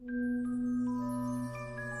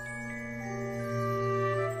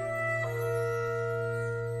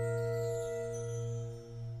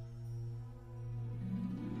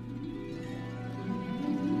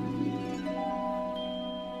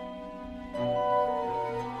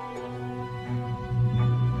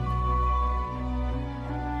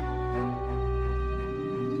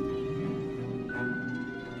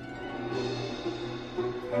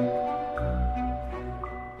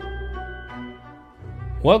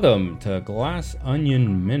Welcome to Glass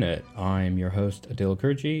Onion Minute. I'm your host, Adil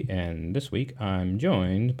Kurji, and this week I'm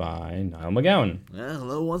joined by Niall McGowan.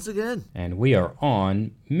 Hello once again. And we are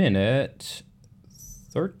on minute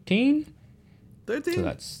 13? 13? So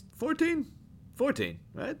that's... 14? 14,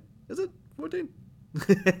 right? Is it 14?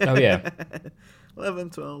 Oh, yeah.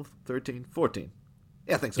 11, 12, 13, 14.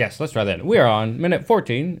 Yeah, I think so. Yes, let's try that. We are on minute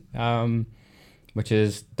 14, which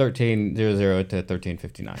is 13:00 to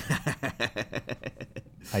 13:59.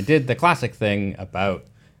 I did the classic thing about,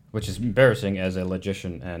 which is embarrassing as a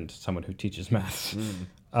logician and someone who teaches maths,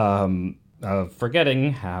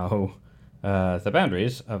 forgetting how the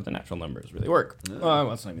boundaries of the natural numbers really work.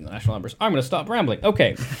 Well, it's not even the natural numbers. I'm going to stop rambling.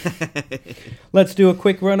 Okay. Let's do a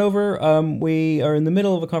quick run over. We are in the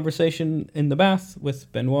middle of a conversation in the bath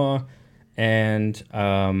with Benoit and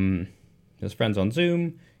his friends on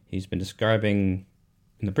Zoom. He's been describing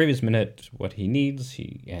in the previous minute what he needs.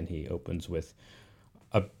 He opens with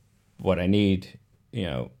what I need,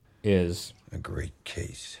 is a great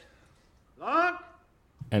case.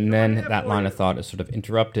 And then that line of thought is sort of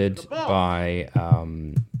interrupted by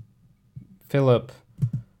Philip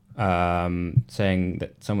saying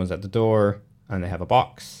that someone's at the door and they have a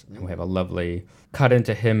box. And we have a lovely cut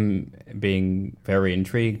into him being very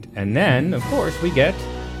intrigued. And then, of course, we get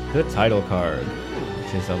the title card,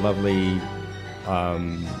 which is a lovely,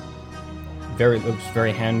 looks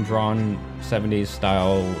very hand-drawn, 70s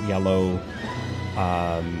style, yellow,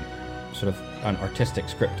 sort of an artistic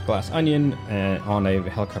script glass onion on a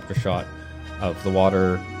helicopter shot of the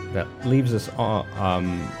water that leaves us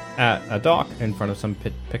at a dock in front of some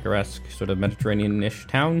picaresque sort of Mediterranean-ish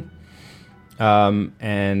town.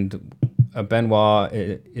 And Benoit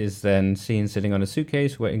is then seen sitting on a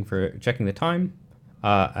suitcase checking the time.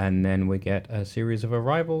 And then we get a series of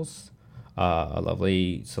arrivals, a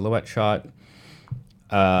lovely silhouette shot,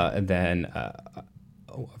 and then a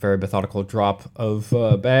very methodical drop of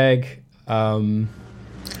a bag. And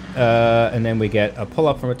then we get a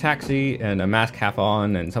pull-up from a taxi and a mask half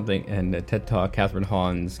on and something, and a TED Talk, Catherine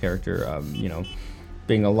Hahn's character,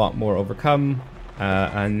 being a lot more overcome.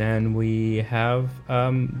 And then we have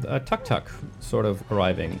a tuk-tuk sort of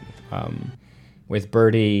arriving, with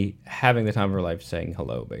Birdie having the time of her life saying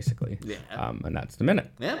hello, basically. Yeah. And that's the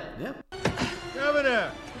minute. Yep.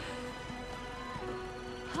 Governor!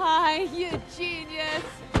 Hi, you genius!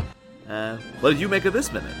 What did you make of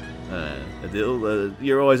this minute? Adil,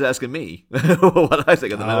 you're always asking me what I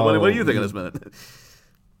think of the minute. What do you think of this minute?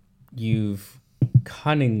 You've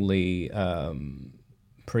cunningly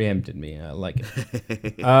preempted me. I like it.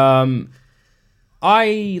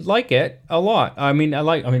 I like it a lot.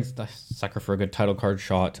 It's the sucker for a good title card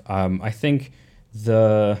shot. I think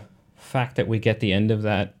the fact that we get the end of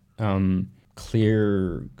that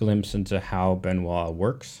clear glimpse into how Benoit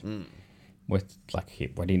works with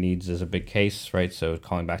what he needs is a big case, right? So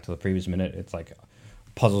calling back to the previous minute, it's like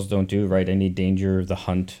puzzles don't do, right? I need danger, the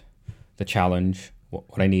hunt, the challenge.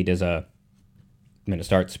 What I need is a minute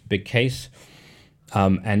starts, big case.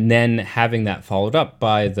 And then having that followed up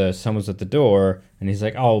by someone's at the door, and he's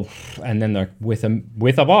like, oh, and then they're with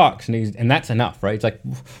a box, and that's enough, right? It's like,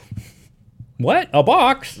 what? A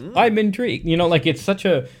box? I'm intrigued. It's such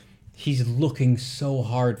a, he's looking so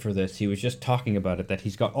hard for this. He was just talking about it, that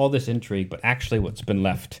he's got all this intrigue, but actually what's been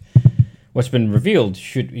revealed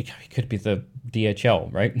could be the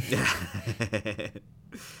DHL, right?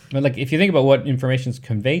 But if you think about what information's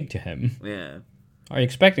conveyed to him. Yeah. Are you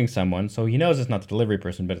expecting someone? So he knows it's not the delivery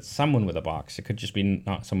person, but it's someone with a box. It could just be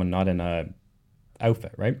someone not in a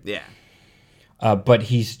outfit, right? Yeah. But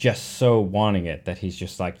he's just so wanting it that he's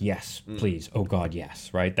just like, yes, please. Oh, God, yes,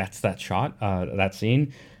 right? That's that shot, that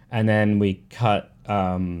scene. And then we cut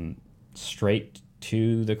straight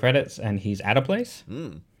to the credits, and he's at a place.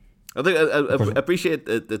 I think I appreciate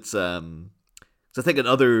that it's... So I think in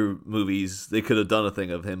other movies, they could have done a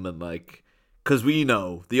thing of him and because we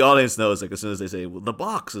know, the audience knows, as soon as they say, well, the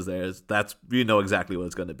box is there, you know exactly what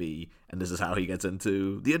it's going to be, and this is how he gets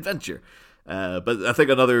into the adventure. But I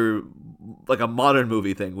think another, a modern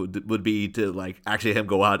movie thing would be to, actually him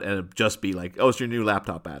go out and just be like, oh, it's your new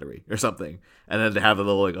laptop battery, or something. And then to have a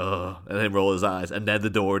little, and then roll his eyes, and then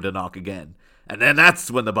the door to knock again. And then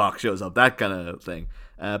that's when the box shows up, that kind of thing.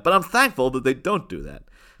 But I'm thankful that they don't do that,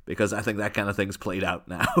 because I think that kind of thing's played out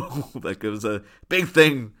now. It was a big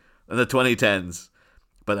thing in the 2010s,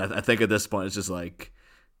 but I think at this point it's just we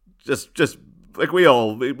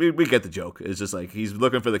get the joke. It's just he's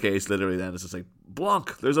looking for the case literally. Then it's just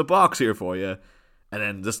Blanc, there's a box here for you, and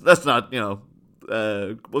then let's not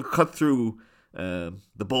we'll cut through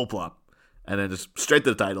the bull plot and then just straight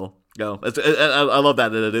to the title. I love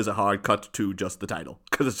that it is a hard cut to just the title,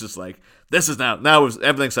 because it's just like, this is now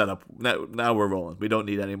everything's set up. Now we're rolling. We don't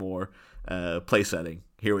need any more place setting.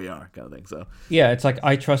 Here we are, kind of thing. So yeah, it's like,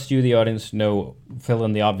 I trust you, the audience, to know, fill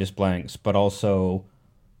in the obvious blanks, but also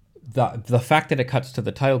the fact that it cuts to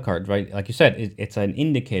the title card, right? Like you said, it's an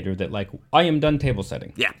indicator that, like, I am done table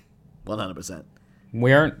setting. yeah, 100%.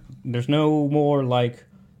 There's no more like,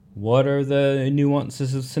 what are the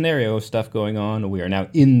nuances of scenario stuff going on? We are now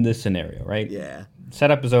in the scenario, right? Yeah.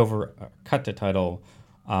 Setup is over, cut to title,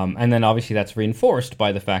 and then obviously that's reinforced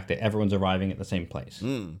by the fact that everyone's arriving at the same place.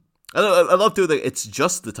 I love too that it's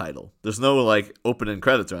just the title. There's no like opening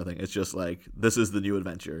credits or anything. It's just like, this is the new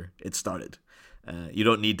adventure. It started. You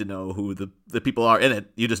don't need to know who the people are in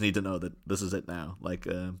it. You just need to know that this is it now. Like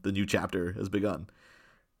the new chapter has begun.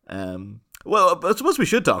 Well, I suppose we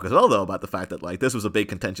should talk as well though about the fact that like this was a big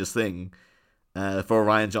contentious thing for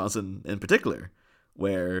Rian Johnson in particular,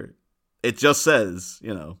 where it just says,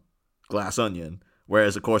 you know, Glass Onion.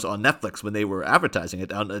 Whereas, of course, on Netflix, when they were advertising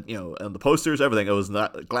it, on the posters, everything, it was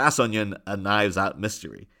not Glass Onion, a Knives Out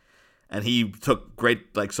mystery, and he took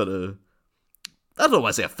great like sort of, I don't know why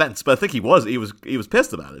I say offense, but I think he was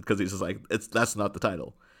pissed about it, because he's just like, that's not the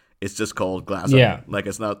title, it's just called Glass Onion, like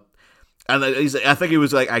it's not. And I think he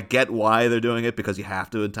was like, I get why they're doing it, because you have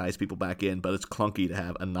to entice people back in, but it's clunky to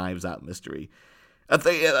have a Knives Out mystery.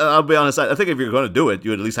 I'll be honest, I think if you're going to do it,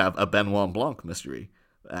 you would at least have a Benoit Blanc mystery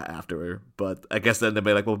after. But I guess then they'd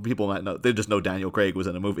be like, well, people might know, they just know Daniel Craig was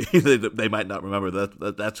in a movie. they might not remember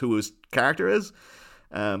that's who his character is.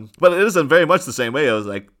 But it isn't very much the same way. It was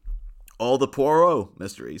like all the Poirot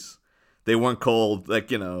mysteries. They weren't called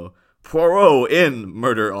like, you know, Poirot in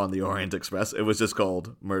Murder on the Orient Express. It was just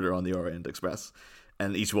called Murder on the Orient Express.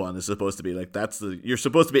 And each one is supposed to be like, you're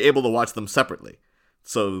supposed to be able to watch them separately.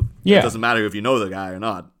 So it doesn't matter if you know the guy or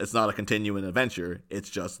not. It's not a continuing adventure. It's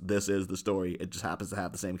just, this is the story. It just happens to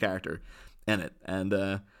have the same character in it. And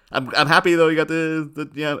I'm happy though. You got the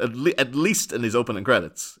you know, at least in these opening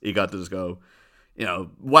credits, you got to just go, you know,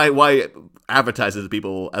 why advertise it to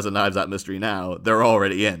people as a Knives Out mystery now? They're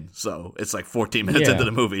already in. So it's like 14 minutes into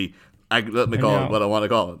the movie. Let me call it what I want to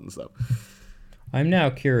call it and stuff. I'm now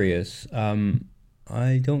curious.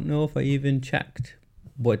 I don't know if I even checked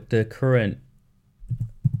what the current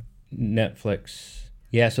Netflix.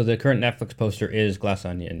 Yeah, so the current Netflix poster is Glass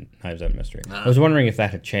Onion, Knives Out mystery. I was wondering if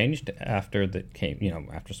that had changed after that came, you know,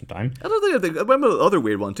 after some time. I remember the other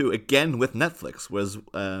weird one too. Again with Netflix was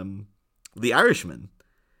The Irishman,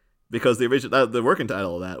 because the working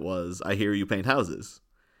title of that was I Hear You Paint Houses,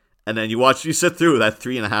 and then you sit through that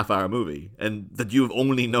 3.5 hour movie and that you've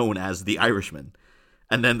only known as The Irishman,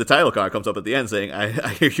 and then the title card comes up at the end saying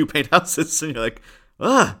I Hear You Paint Houses, and you're like,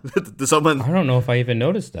 did someone? I don't know if I even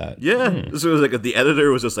noticed that. Yeah, so it was like the editor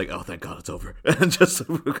was just like, "Oh, thank God, it's over," and just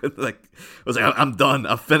like was like, "I'm done.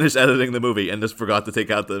 I've finished editing the movie," and just forgot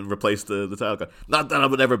to replace the title card. Not that I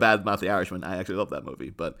would ever badmouth The Irishman. I actually love that movie,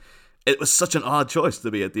 but it was such an odd choice to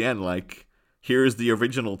be at the end. Like, here's the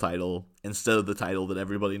original title instead of the title that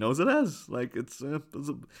everybody knows it as. Like, I'm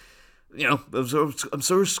sure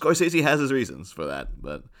Scorsese has his reasons for that,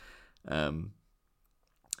 but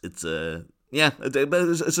yeah, but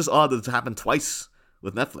it's just odd that it's happened twice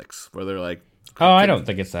with Netflix, where they're like, "Oh, I don't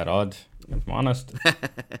think it's that odd, if I'm honest."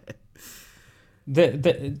 the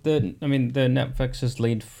Netflix has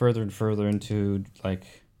leaned further and further into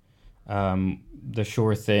like the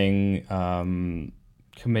sure thing,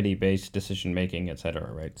 committee-based decision making,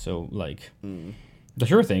 etc. Right? So like, the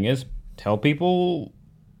sure thing is tell people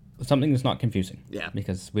something that's not confusing. Yeah.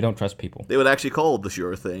 Because we don't trust people. They would actually call The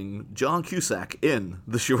Sure Thing John Cusack in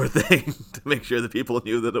The Sure Thing to make sure that people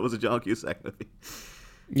knew that it was a John Cusack movie.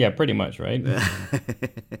 Yeah, pretty much, right? I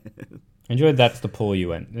enjoyed that's the pull you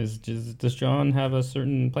went. Does John have a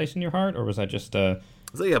certain place in your heart, or was that just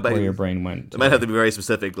where your brain went? It might have to be very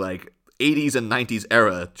specific, like 80s and 90s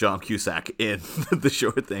era John Cusack in The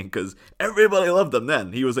Sure Thing, because everybody loved him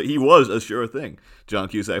then. He was a sure thing, John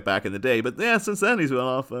Cusack, back in the day. But yeah, since then he's been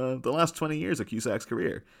off. The last 20 years of Cusack's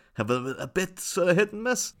career have been a bit sort of hit and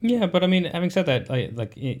miss. Yeah, but I mean, having said that,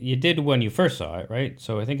 like you did when you first saw it, right?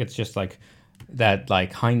 So I think it's just like that,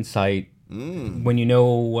 like hindsight. When you know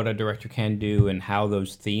what a director can do and how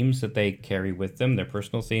those themes that they carry with them, their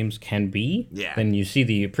personal themes, can be, then you see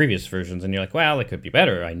the previous versions and you're like, well, it could be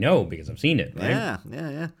better. I know because I've seen it, right?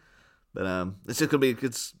 Yeah. But it's just gonna be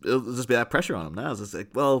it'll just be that pressure on him now. It's just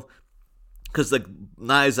like, well, because like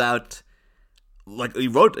Knives Out, like he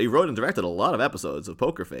wrote and directed a lot of episodes of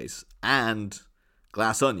Poker Face and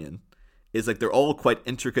Glass Onion. Is like they're all quite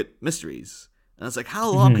intricate mysteries. And it's like, how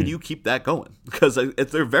long can you keep that going? Because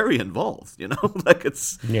they're very involved, like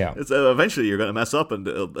it's eventually you're gonna mess up and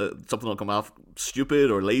something will come off stupid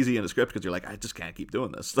or lazy in the script because you're like, I just can't keep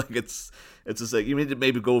doing this. Like it's just like you need to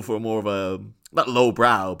maybe go for more of a not low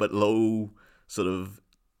brow but low sort of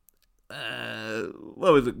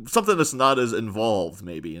something that's not as involved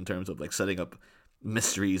maybe in terms of like setting up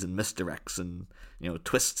mysteries and misdirects and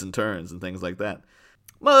twists and turns and things like that.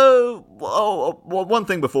 One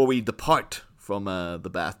thing before we depart from the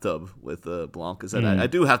bathtub with Blanc is that I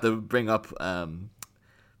do have to bring up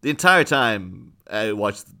the entire time I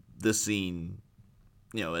watched this scene,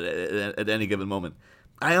 at any given moment,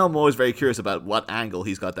 I am always very curious about what angle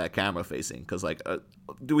he's got that camera facing. Because, like,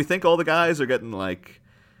 do we think all the guys are getting, like,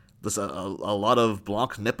 this a lot of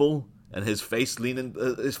Blanc's nipple and his face leaning,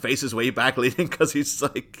 his face is way back leaning because he's,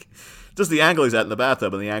 like, just the angle he's at in the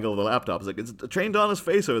bathtub and the angle of the laptop. It's like, is it trained on his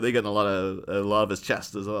face or are they getting a lot of his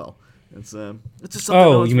chest as well? It's just something.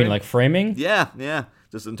 Oh, you mean like framing? Yeah.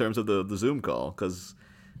 Just in terms of the Zoom call, because.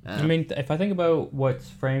 I mean, if I think about what's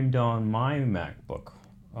framed on my MacBook,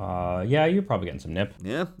 you're probably getting some nip.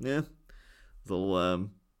 Yeah. So,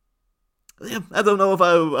 I don't know if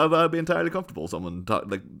I'd be entirely comfortable someone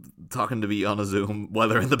talking to me on a Zoom while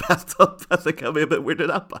they're in the bathtub. I think I'll be a bit weirded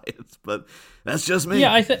out by it, but that's just me.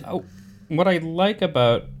 Yeah, I think what I like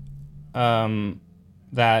about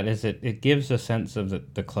that is it gives a sense of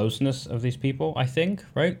the closeness of these people, I think,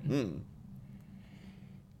 right?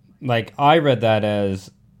 Like, I read that as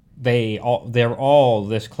they're all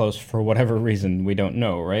this close for whatever reason we don't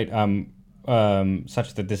know, right?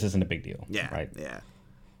 Such that this isn't a big deal. Yeah. Right. Yeah.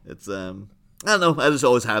 It's I don't know. I just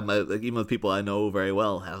always have even with people I know very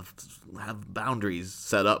well have boundaries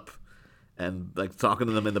set up, and like talking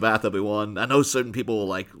to them in the bathtub. I know certain people will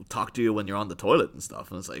like talk to you when you're on the toilet and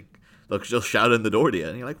stuff, and it's like they'll just shout in the door to you,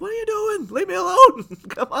 and you're like, "What are you doing? Leave me alone!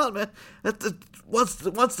 Come on, man! Once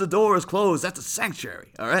the door is closed, that's a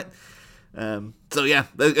sanctuary. All right." So yeah,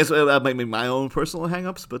 that might be my own personal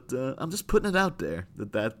hang-ups, but I'm just putting it out there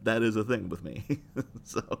that is a thing with me.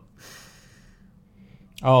 So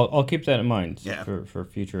I'll keep that in mind Yeah. for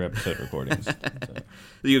future episode recordings. So,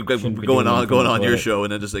 you shouldn't be going doing on that from the your toilet. show,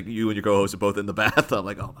 and then just like you and your co-host are both in the bath. I'm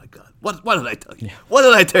like, oh my god, what did I tell you? Yeah. What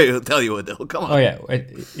did I tell you, Adil? Come on. Oh yeah,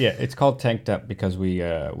 it's called tanked up because we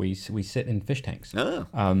sit in fish tanks. Oh.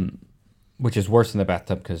 Which is worse than the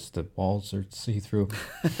bathtub because the walls are see-through.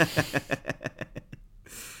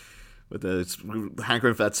 With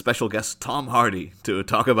hankering for that special guest Tom Hardy to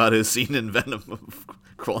talk about his scene in Venom of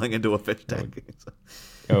crawling into a fish tank.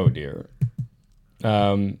 Oh dear.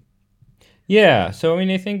 Yeah. So I mean,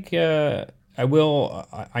 I think I will.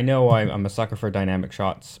 I know I'm a sucker for dynamic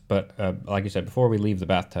shots, but like you said, before we leave the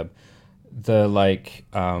bathtub,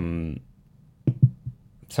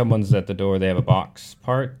 someone's at the door. They have a box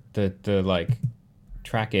part. The like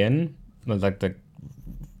track in, like the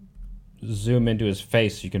zoom into his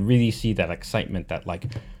face. You can really see that excitement. That like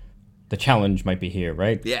the challenge might be here,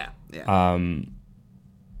 right? Yeah.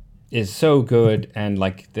 Is so good, and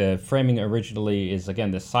like the framing originally is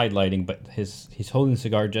again the side lighting, but he's holding the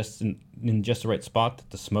cigar just in just the right spot that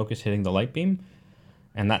the smoke is hitting the light beam,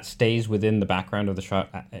 and that stays within the background of the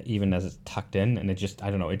shot even as it's tucked in, and it just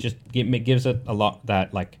it gives it a lot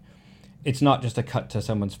that like it's not just a cut to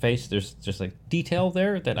someone's face. There's just like detail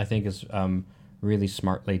there that I think is really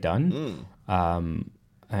smartly done,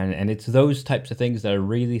 and it's those types of things that I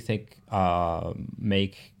really think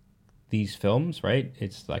make these films, right?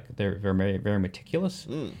 It's like they're very, very meticulous.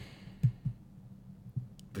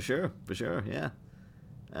 For sure, yeah.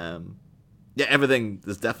 Everything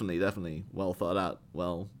is definitely well thought out,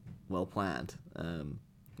 well planned.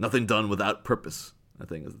 Nothing done without purpose, I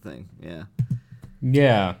think, is the thing.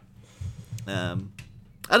 Yeah. I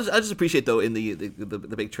just appreciate though in the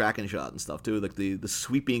big tracking shot and stuff too, like the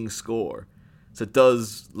sweeping score. So it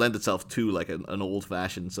does lend itself to like an old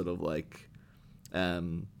fashioned sort of like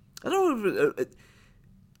I don't know if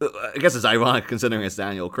I guess it's ironic considering it's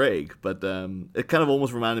Daniel Craig, but it kind of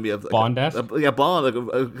almost reminded me of like Bond-esque? Bond, like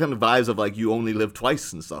a kind of vibes of like You Only Live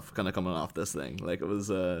Twice and stuff, kind of coming off this thing. Like it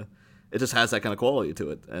was, it just has that kind of quality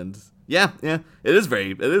to it, and it is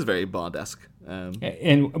very Bond-esque.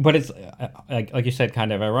 But it's like you said,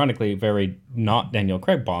 kind of ironically, very not Daniel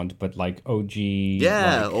Craig Bond, but like OG,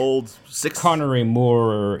 old Connery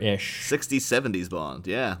Moore-ish 60s, 70s Bond,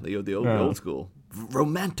 the old school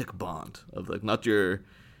romantic Bond of like not your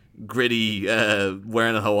gritty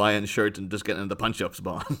wearing a Hawaiian shirt and just getting into punch-ups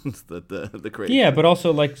Bond that the Craig. Yeah, but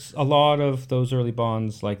also like a lot of those early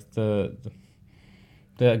Bonds, like the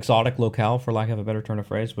exotic locale, for lack of a better turn of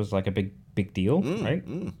phrase, was like a big deal, right?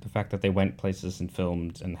 The fact that they went places and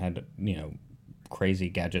filmed and had crazy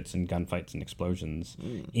gadgets and gunfights and explosions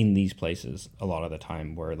in these places a lot of the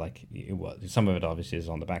time, where like some of it obviously is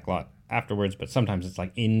on the back lot afterwards, but sometimes it's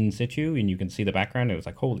like in situ and you can see the background. It was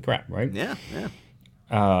like, holy crap, right? Yeah, yeah.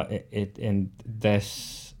 And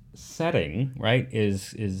this setting, right,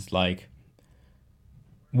 is like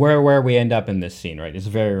where we end up in this scene, right? It's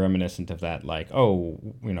very reminiscent of that, like, oh,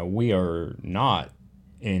 we are not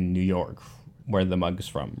in New York, where the mug's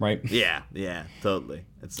from, right? Yeah, totally.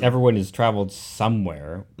 Everyone has traveled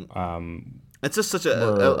somewhere. It's just such I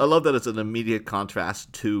love that it's an immediate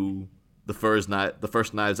contrast to the first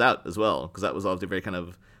Knives Out as well, because that was obviously very kind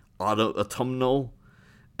of autumnal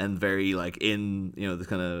and very like in the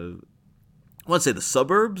kind of, I wouldn't say the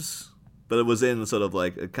suburbs, but it was in sort of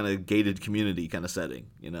like a kind of gated community kind of setting.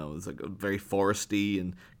 It's like a very foresty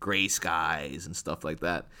and gray skies and stuff like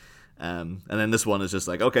that. And then this one is just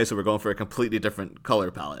like, okay, so we're going for a completely different color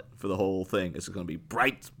palette for the whole thing. It's going to be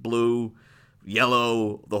bright blue,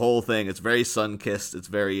 yellow, the whole thing. It's very sun-kissed. It's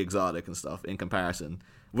very exotic and stuff in comparison.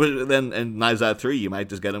 Then in Knives Out 3, you might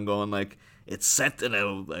just get them going like, it's set in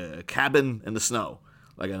a cabin in the snow.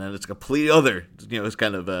 Like, and then it's a completely other, it's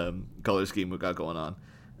kind of color scheme we've got going on.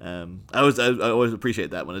 I always appreciate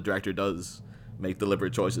that when a director does make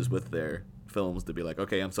deliberate choices with their films to be like,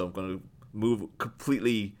 okay, I'm going to move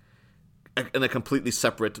completely in a completely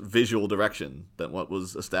separate visual direction than what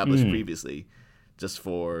was established previously, just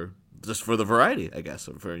for the variety, I guess,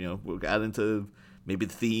 or for we'll add into maybe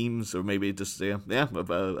the themes, or maybe just a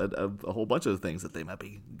whole bunch of things that they might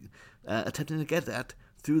be attempting to get at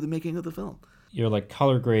through the making of the film. Your like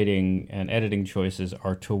color grading and editing choices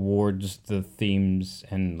are towards the themes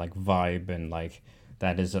and like vibe, and like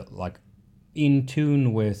that is like in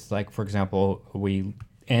tune with, like, for example, we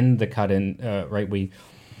end the cut in right, we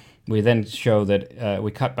then show that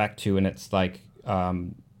we cut back to, and it's like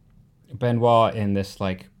Benoit in this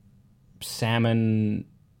like salmon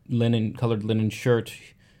colored linen shirt,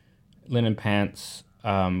 linen pants,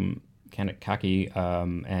 kind of khaki,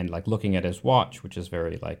 and like looking at his watch, which is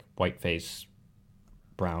very like white face,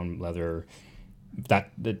 brown leather.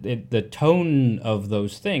 That the tone of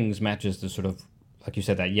those things matches the sort of, like you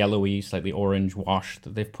said, that yellowy, slightly orange wash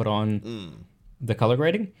that they've put on the color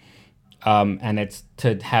grading. And it's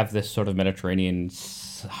to have this sort of Mediterranean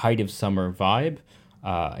height of summer vibe.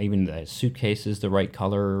 Even the suitcase is the right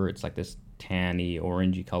color. It's like this tanny,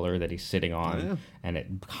 orangey color that he's sitting on, and it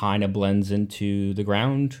kind of blends into the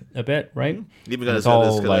ground a bit, right? Mm-hmm. Even got his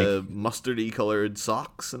kind of mustardy colored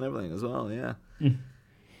socks and everything as well. Yeah.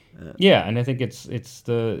 Yeah, and I think it's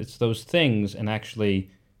those things. And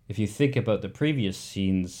actually, if you think about the previous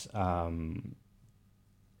scenes,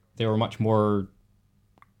 they were much more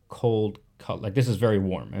cold. Like, this is very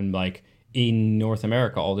warm, and like in North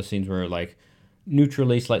America, all the scenes were like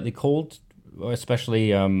neutrally slightly cold,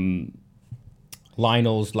 especially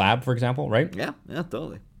Lionel's lab, for example, right? Yeah,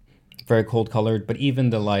 totally. Very cold colored, but even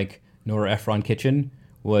the like Nora Ephron kitchen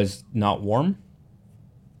was not warm.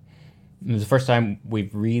 It was the first time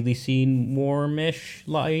we've really seen warmish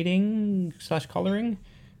lighting / coloring.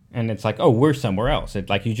 And it's like, oh, we're somewhere else. It,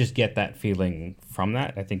 like, you just get that feeling from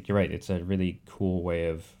that. I think you're right. It's a really cool way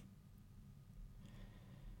of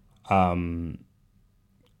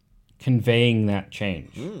conveying that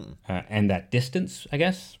change and that distance, I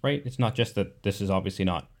guess, right? It's not just that this is obviously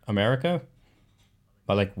not America,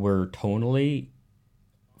 but like we're tonally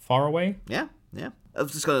far away. Yeah. I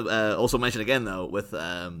was just going to also mention again, though, with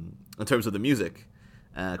in terms of the music,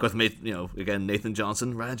 of course, again, Nathan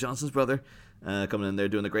Johnson, Rian Johnson's brother, coming in there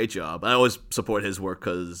doing a great job. I always support his work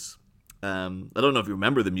because I don't know if you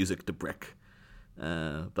remember the music to Brick,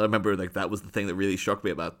 but I remember like that was the thing that really struck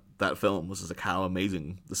me about that film, was just like how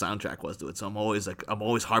amazing the soundtrack was to it. So I'm always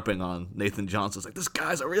harping on Nathan Johnson. It's like, this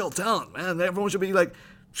guy's a real talent, man. Everyone should be like,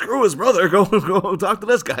 screw his brother, go talk to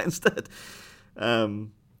this guy instead.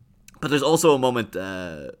 But there's also a moment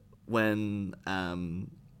when I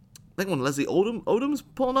think when Leslie Odom's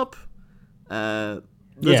pulling up. Lionel.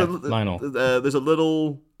 There's a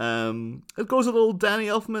little. It goes a little Danny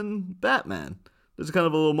Elfman Batman. There's kind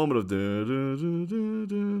of a little moment of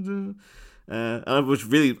which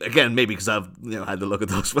really, again, maybe because I've had to look at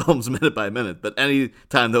those films minute by minute. But any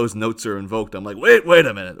time those notes are invoked, I'm like, wait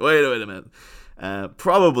a minute.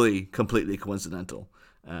 Probably completely coincidental.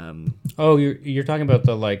 You're talking about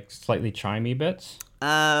the like slightly chimey bits?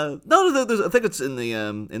 No, I think it's in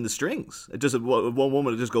the strings. It just one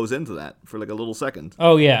woman just goes into that for like a little second.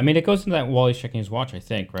 Oh yeah, I mean it goes into that while he's checking his watch, I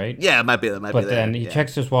think, right? Yeah, it might be that. But then he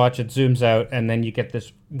checks his watch, it zooms out, and then you get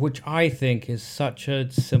this, which I think is such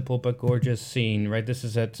a simple but gorgeous scene, right? This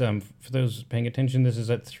is at for those paying attention, this is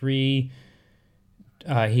at 3:20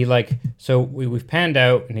 he like so we've panned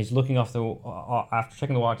out and he's looking off the after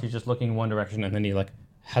checking the watch. He's just looking in one direction and then he like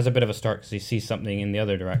has a bit of a start because he sees something in the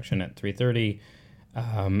other direction at 3:30,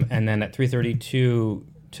 and then at 3:32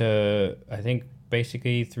 to I think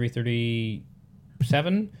basically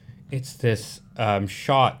 3:37, it's this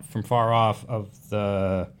shot from far off of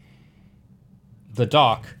the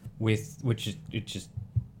dock with which is it's just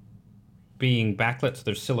being backlit, so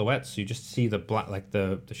there's silhouettes. So you just see the black, like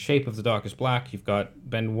the shape of the dock is black. You've got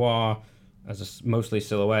Benoit as a mostly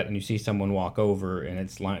silhouette, and you see someone walk over, and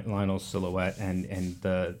it's Lionel's silhouette, and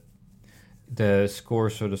the score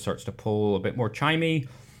sort of starts to pull a bit more chimey,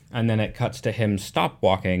 and then it cuts to him stop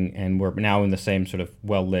walking, and we're now in the same sort of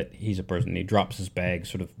well lit. He's a person. He drops his bag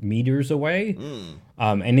sort of meters away,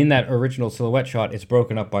 and in that original silhouette shot, it's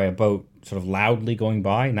broken up by a boat sort of loudly going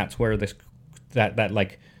by, and that's where this that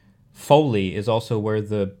like. Foley is also where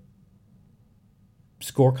the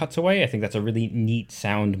score cuts away. I think that's a really neat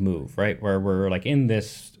sound move, right? Where we're like in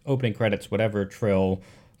this opening credits, whatever trill,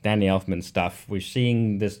 Danny Elfman stuff. We're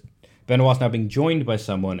seeing this Benoit's now being joined by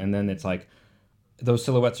someone, and then it's like those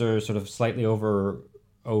silhouettes are sort of slightly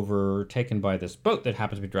overtaken by this boat that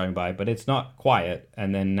happens to be driving by, but it's not quiet.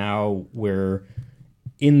 And then now we're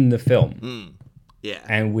in the film,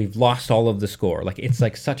 and we've lost all of the score. Like it's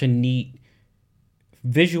like such a neat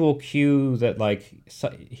visual cue that like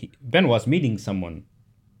Benoit's meeting someone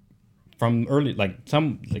from early, like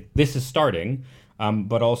this is starting,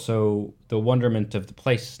 but also the wonderment of the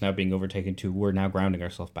place now being overtaken to we're now grounding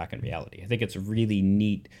ourselves back in reality. I think it's a really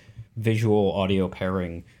neat visual audio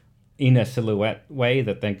pairing in a silhouette way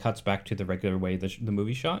that then cuts back to the regular way the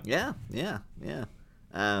movie shot. Yeah.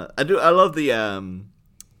 I love the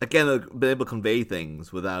again being able to convey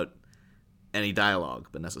things without any dialogue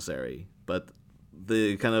but necessary, but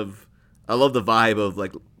the kind of I love the vibe of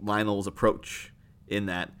like Lionel's approach in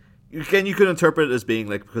that you could interpret it as being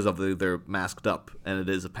like because of they're masked up and it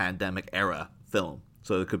is a pandemic era film,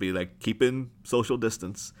 so it could be like keeping social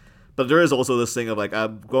distance, but there is also this thing of like I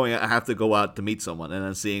have to go out to meet someone and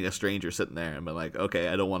then seeing a stranger sitting there and be like, okay,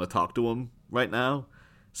 I don't want to talk to him right now,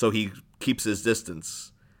 so he keeps his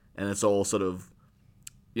distance, and it's all sort of,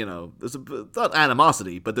 you know, there's not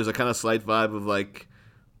animosity, but there's a kind of slight vibe of like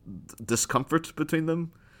discomfort between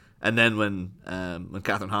them, and then when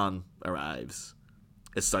Catherine Hahn arrives,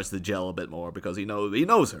 it starts to gel a bit more because he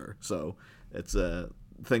knows her, so it's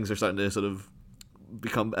things are starting to sort of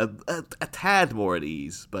become a tad more at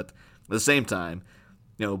ease. But at the same time,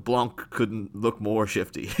 you know, Blanc couldn't look more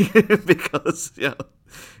shifty because, you know,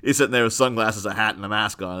 he's sitting there with sunglasses, a hat, and a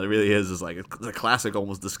mask on. It really is like a classic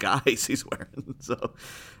almost disguise he's wearing. So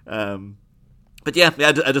but yeah,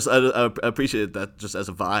 I appreciate that just as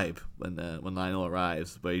a vibe when Lionel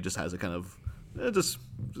arrives, where he just has a kind of I'm just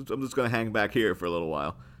gonna hang back here for a little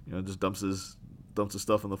while, you know, just dumps his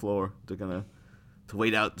stuff on the floor to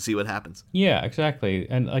wait out and see what happens. Yeah, exactly.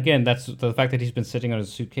 And again, that's the fact that he's been sitting on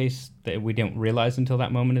his suitcase that we didn't realize until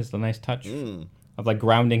that moment is the nice touch of like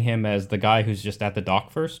grounding him as the guy who's just at the dock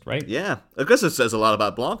first, right? Yeah, I guess it says a lot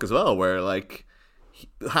about Blanc as well, where like.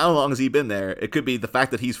 How long has he been there? It could be the fact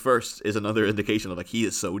that he's first is another indication of like he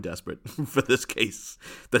is so desperate for this case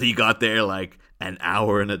that he got there like an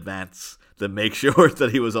hour in advance to make sure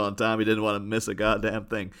that he was on time. He didn't want to miss a goddamn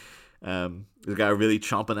thing. The guy really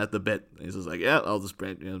chomping at the bit. He's just like, yeah, I'll just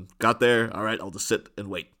got there. All right, I'll just sit and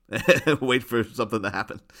wait, wait for something to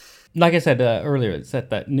happen. Like I said earlier, it's that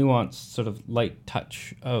nuanced sort of light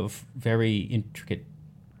touch of very intricate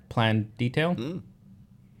planned detail.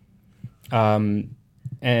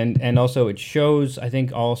 And also it shows, I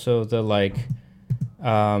think, also the like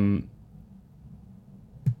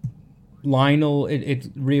Lionel, it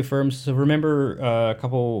reaffirms. So remember a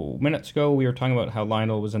couple minutes ago we were talking about how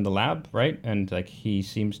Lionel was in the lab, right? And like he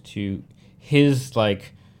seems to, his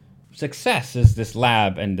like success is this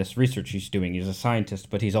lab and this research he's doing. He's a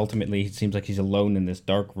scientist, but it seems like he's alone in this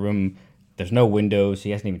dark room. There's no windows.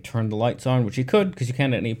 He hasn't even turned the lights on, which he could because you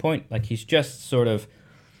can at any point. Like he's just sort of,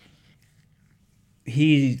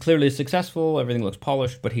 he clearly is successful, everything looks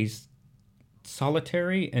polished, but he's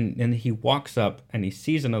solitary, and he walks up and he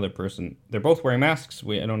sees another person. They're both wearing masks.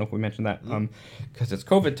 I don't know if we mentioned that because it's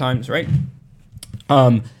COVID times, right?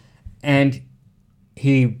 And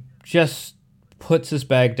he just puts his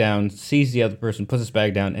bag down, sees the other person, puts his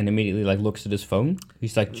bag down, and immediately like looks at his phone.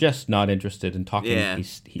 He's like just not interested in talking. Yeah,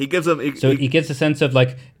 he gives him. He gets a sense of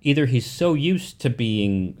like either he's so used to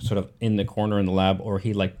being sort of in the corner in the lab, or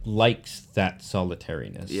he like likes that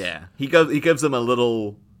solitariness. Yeah, he gives him a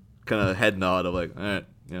little kind of head nod of like, all right,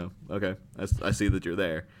 you know, okay, I see that you're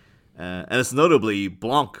there. And it's notably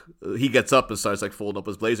Blanc. He gets up and starts like folding up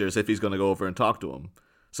his blazer as if he's going to go over and talk to him.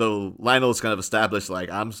 So Lionel's kind of established like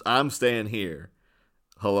I'm staying here.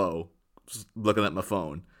 Hello, just looking at my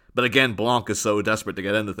phone. But again, Blanc is so desperate to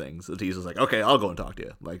get into things that he's just like, okay, I'll go and talk to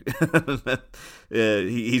you. Like,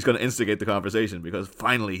 he's going to instigate the conversation because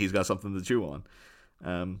finally he's got something to chew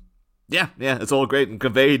on. Yeah, it's all great and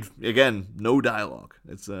conveyed. Again, no dialogue.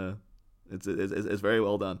 It's very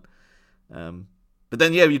well done. But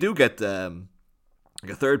then you do get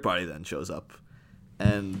like a third party then shows up,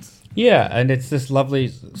 and and it's this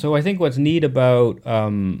lovely. So I think what's neat about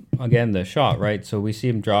again the shot, right? So we see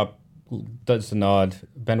him drop, does the nod.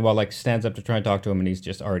 Benoit like stands up to try and talk to him, and he's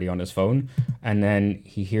just already on his phone. And then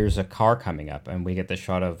he hears a car coming up, and we get the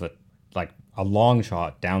shot of like a long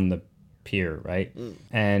shot down the pier, right?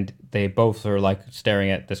 And they both are like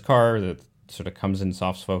staring at this car that sort of comes in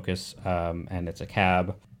soft focus, and it's a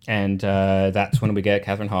cab. And that's when we get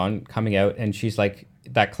Catherine Hahn coming out, and she's like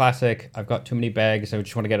that classic, I've got too many bags, I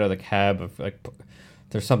just want to get out of the cab. Of like,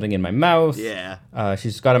 there's something in my mouth. Yeah.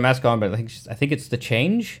 She's got a mask on, but I think it's the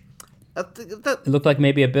change. That It looked like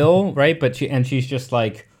maybe a bill, right? But she's just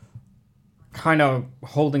like kind of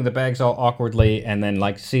holding the bags all awkwardly, and then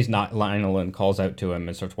like sees not Lionel and calls out to him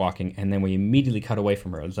and starts walking, and then we immediately cut away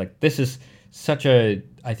from her. It's like, this is such a,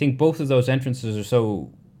 I think both of those entrances are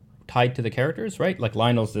so tied to the characters, right? Like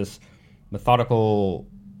Lionel's this methodical,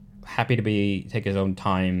 happy to take his own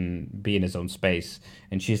time, be in his own space,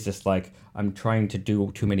 and she's just like, I'm trying to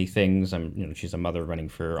do too many things. She's a mother running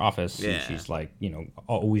for office, and she's like,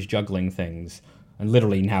 always juggling things, and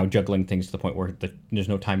literally now juggling things to the point where there's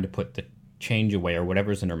no time to put the change away or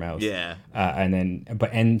whatever's in her mouth.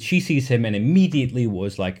 And she sees him and immediately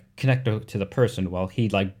was like connected to the person, while he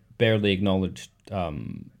like barely acknowledged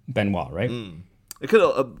Benoit, right? It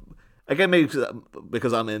could again, maybe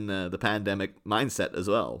because I'm in the pandemic mindset as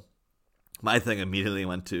well. My thing immediately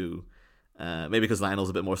went to maybe because Lionel's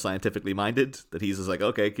a bit more scientifically minded, that he's just like,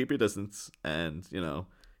 okay, keep your distance, and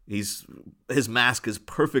his mask is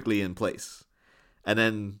perfectly in place. And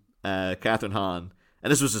then Catherine Hahn,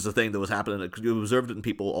 and this was just a thing that was happening. You observed it in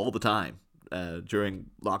people all the time during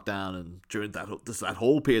lockdown and during that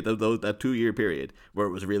whole period, that 2-year period where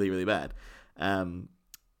it was really, really bad.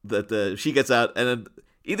 That she gets out, and then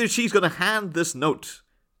either she's going to hand this note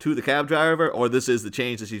to the cab driver, or this is the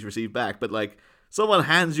change that she's received back. But like, someone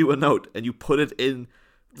hands you a note and you put it in,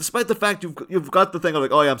 despite the fact you've got the thing of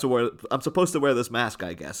like, oh yeah, I'm supposed to wear this mask,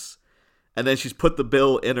 I guess. And then she's put the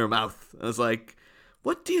bill in her mouth, and it's like,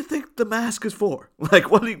 what do you think the mask is for? Like,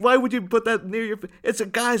 why would you put that near your face? It's a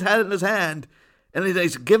guy's had it in his hand, and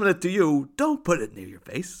he's giving it to you. Don't put it near your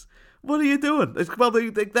face. What are you doing? It's probably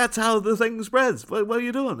like, that's how the thing spreads. What are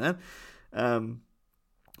you doing, man?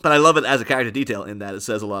 But I love it as a character detail in that it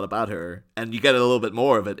says a lot about her, and you get a little bit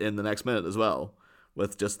more of it in the next minute as well,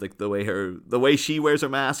 with just like the way she wears her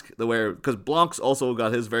mask, because Blanc's also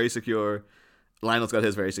got his very secure, Lionel's got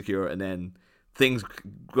his very secure, and then things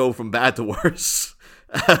go from bad to worse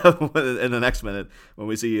in the next minute when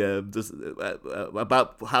we see just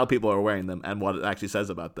about how people are wearing them and what it actually says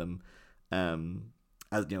about them,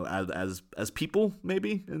 as people,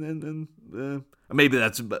 maybe, and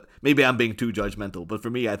maybe I'm being too judgmental, but for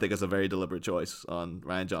me, I think it's a very deliberate choice on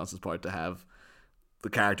Rian Johnson's part to have the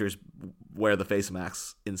characters wear the face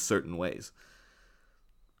masks in certain ways.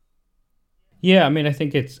 Yeah, I mean, I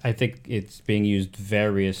think it's being used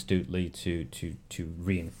very astutely to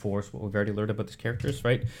reinforce what we've already learned about these characters,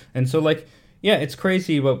 right? And so, like, yeah, it's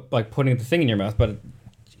crazy about like putting the thing in your mouth, but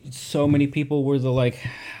so many people were the like,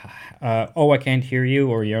 I can't hear you,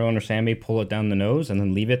 or you don't understand me, pull it down the nose and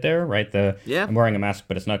then leave it there, right? I'm wearing a mask,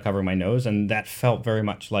 but it's not covering my nose, and that felt very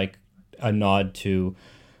much like a nod to,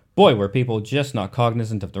 boy, were people just not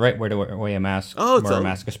cognizant of the right way to wear a mask,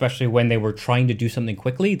 especially when they were trying to do something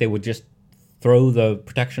quickly. They would just throw the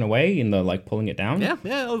protection away in the like pulling it down. Yeah, it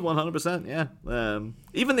was 100%. Yeah,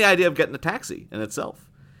 even the idea of getting a taxi in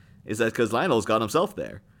itself is that because Lionel's got himself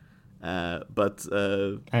there, and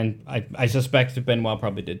I suspect Benoit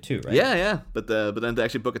probably did too, right? Yeah, but then to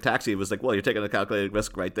actually book a taxi, it was like, well, you're taking a calculated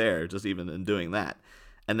risk right there, just even in doing that.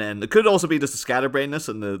 And then it could also be just a scatterbrainness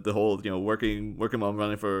and the whole working mom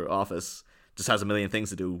running for office just has a million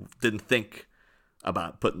things to do. Didn't think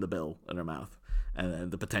about putting the bill in her mouth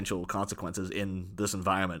and the potential consequences in this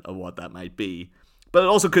environment of what that might be. But it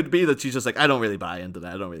also could be that she's just like, I don't really buy into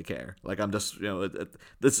that. I don't really care. Like, I'm just,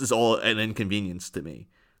 this is all an inconvenience to me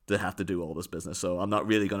to have to do all this business. So I'm not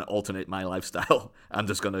really going to alternate my lifestyle. I'm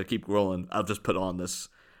just going to keep rolling. I'll just put on this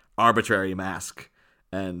arbitrary mask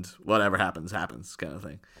and whatever happens kind of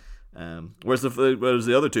thing. Whereas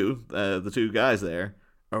the other two, the two guys there,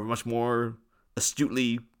 are much more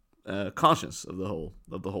astutely conscious of the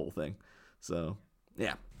whole thing. So,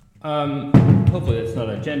 yeah. Hopefully it's not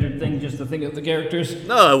a gendered thing, just the thing of the characters.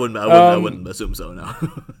 No, I wouldn't assume so. No.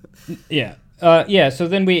 Yeah. So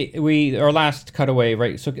then we our last cutaway,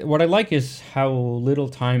 right? So what I like is how little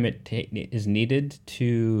time is needed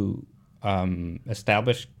to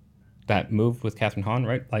establish that move with Catherine Hahn,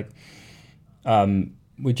 right? Like,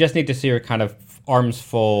 we just need to see her kind of arms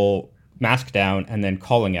full, mask down, and then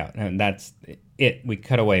calling out, and that's it. We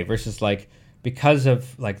cut away versus like, because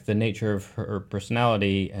of like the nature of her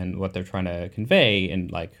personality and what they're trying to convey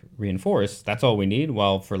and like reinforce, that's all we need.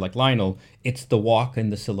 While for like Lionel, it's the walk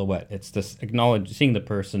and the silhouette. It's this seeing the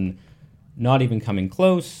person not even coming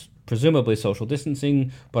close, presumably social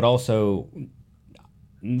distancing, but also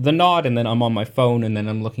the nod, and then I'm on my phone, and then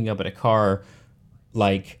I'm looking up at a car.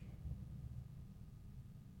 Like,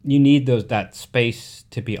 you need that space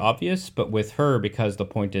to be obvious, but with her, because the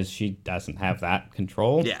point is she doesn't have that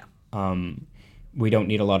control. Yeah. We don't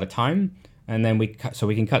need a lot of time, and then we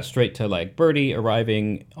can cut straight to like Birdie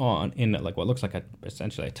arriving in like what looks like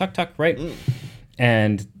essentially a tuk-tuk, right?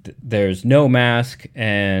 And there's no mask,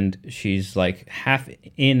 and she's like half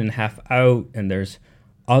in and half out, and there's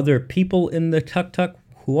other people in the tuk-tuk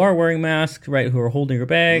who are wearing masks, right? Who are holding her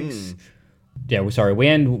bags. Yeah, we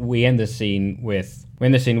end the scene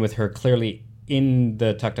with her clearly in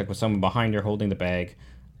the tuk-tuk with someone behind her holding the bag,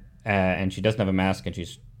 and she doesn't have a mask, and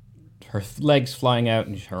her legs flying out,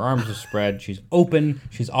 and her arms are spread. She's open.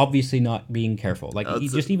 She's obviously not being careful. Like,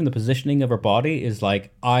 even the positioning of her body is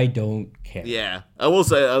like, I don't care. Yeah, I will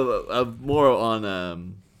say more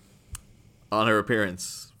on her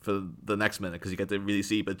appearance for the next minute, because you get to really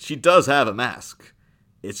see. But she does have a mask.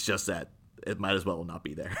 It's just that it might as well not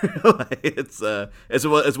be there. It's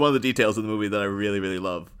one of the details of the movie that I really, really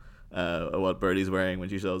love. What Birdie's wearing when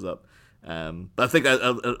she shows up. But I think that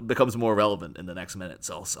it becomes more relevant in the next minute,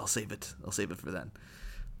 so I'll save it. I'll save it for then.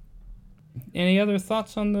 Any other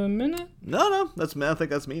thoughts on the minute? No, I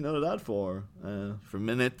think that's me noted out for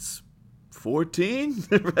minute 14,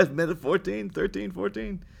 minute 14, 13,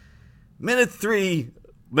 14, minute 3,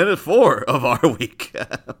 minute 4 of our week.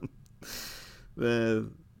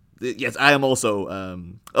 Yes, I am also,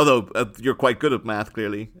 although you're quite good at math,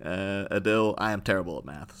 clearly, Adil, I am terrible at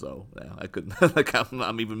math, so yeah, I couldn't,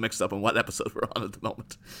 I'm even mixed up on what episode we're on at the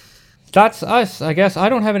moment. That's us, I guess. I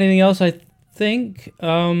don't have anything else, I think.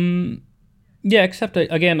 Yeah, except,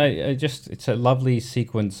 again, I just, it's a lovely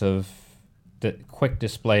sequence of the quick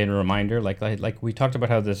display and reminder. Like we talked about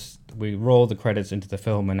how we roll the credits into the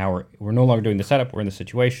film, and now we're no longer doing the setup, we're in the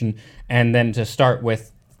situation, and then to start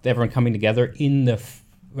with everyone coming together in the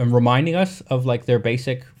and reminding us of like their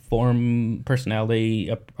basic form, personality,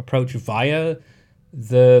 approach via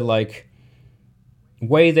the like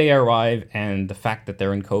way they arrive, and the fact that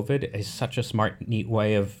they're in COVID is such a smart, neat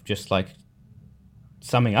way of just like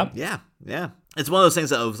summing up. Yeah. It's one of those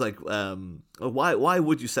things that I was like, why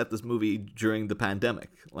would you set this movie during the pandemic?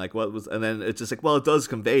 Like, and then it's just like, well, it does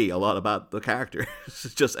convey a lot about the characters,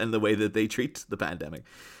 just and the way that they treat the pandemic.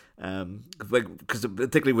 Because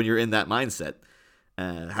particularly when you're in that mindset,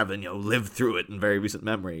 having lived through it in very recent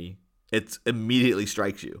memory, it immediately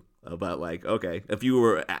strikes you about like, okay, if you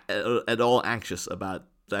were at all anxious about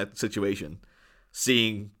that situation,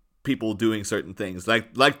 seeing people doing certain things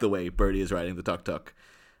like the way Birdie is riding the tuk-tuk,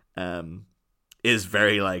 is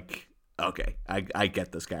very like, okay, I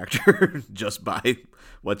get this character just by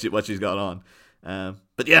what she's got on.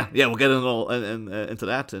 But yeah, we'll get into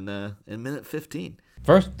that in minute 15.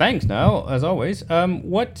 First, thanks now, as always.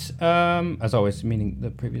 As always, meaning the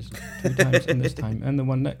previous 2 times and this time and the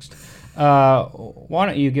one next. Why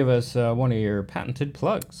don't you give us one of your patented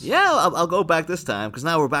plugs? Yeah, I'll go back this time, because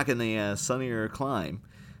now we're back in the sunnier clime.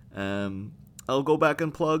 I'll go back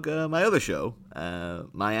and plug my other show,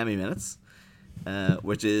 Miami Minutes,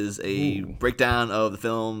 which is a breakdown of the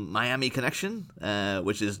film Miami Connection,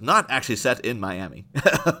 which is not actually set in Miami,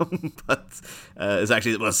 but is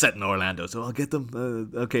actually set in Orlando. So I'll get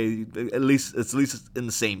them. Okay, at least it's in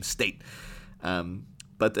the same state.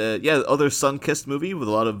 But other sun-kissed movie with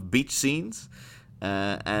a lot of beach scenes,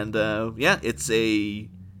 and it's a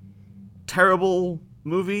terrible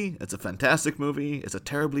movie. It's a fantastic movie. It's a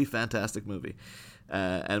terribly fantastic movie,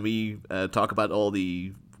 and we talk about all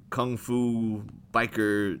the kung fu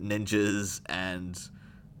biker ninjas and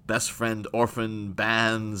best friend orphan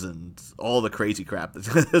bands and all the crazy crap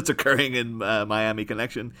that's occurring in Miami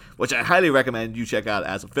Connection, which I highly recommend you check out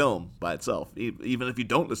as a film by itself, even if you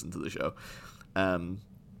don't listen to the show.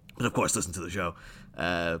 But of course, listen to the show.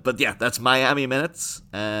 But yeah, that's Miami Minutes,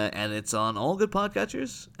 and it's on all good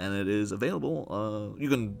podcatchers, and it is available. You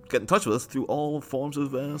can get in touch with us through all forms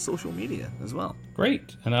of social media as well.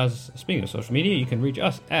 Great. And speaking of social media, you can reach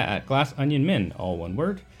us at Glass Onion Min, all one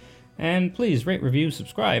word. And please rate, review,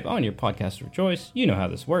 subscribe on your podcaster of choice. You know how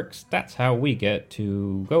this works. That's how we get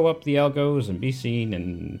to go up the algos and be seen,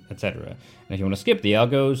 and etc. And if you want to skip the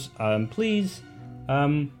algos, please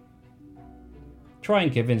try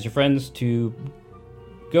and convince your friends to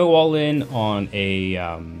go all in on a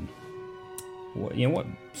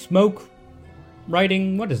smoke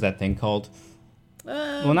writing. What is that thing called?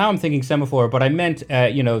 Well, now I'm thinking semaphore, but I meant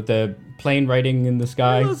the plane writing in the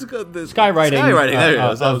sky. Sky writing. Sky writing. There it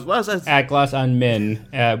goes. Atlas and Min,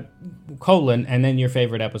 colon, and then your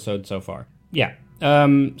favorite episode so far. Yeah.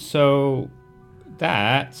 So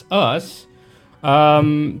that's us.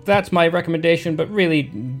 That's my recommendation, but really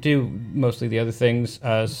do mostly the other things.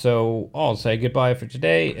 So I'll say goodbye for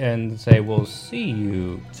today and say we'll see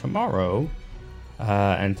you tomorrow.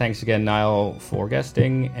 And thanks again, Niall, for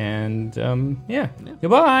guesting. And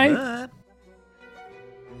goodbye. Bye.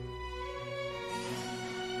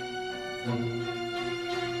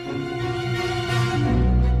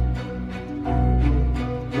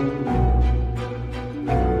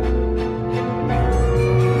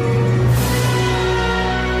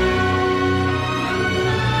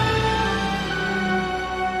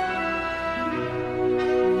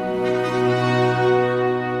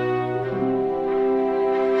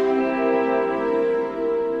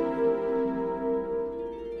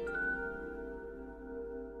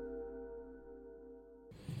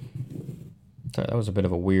 Sorry, that was a bit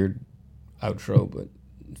of a weird outro, but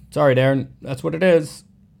sorry, Darren. That's what it is.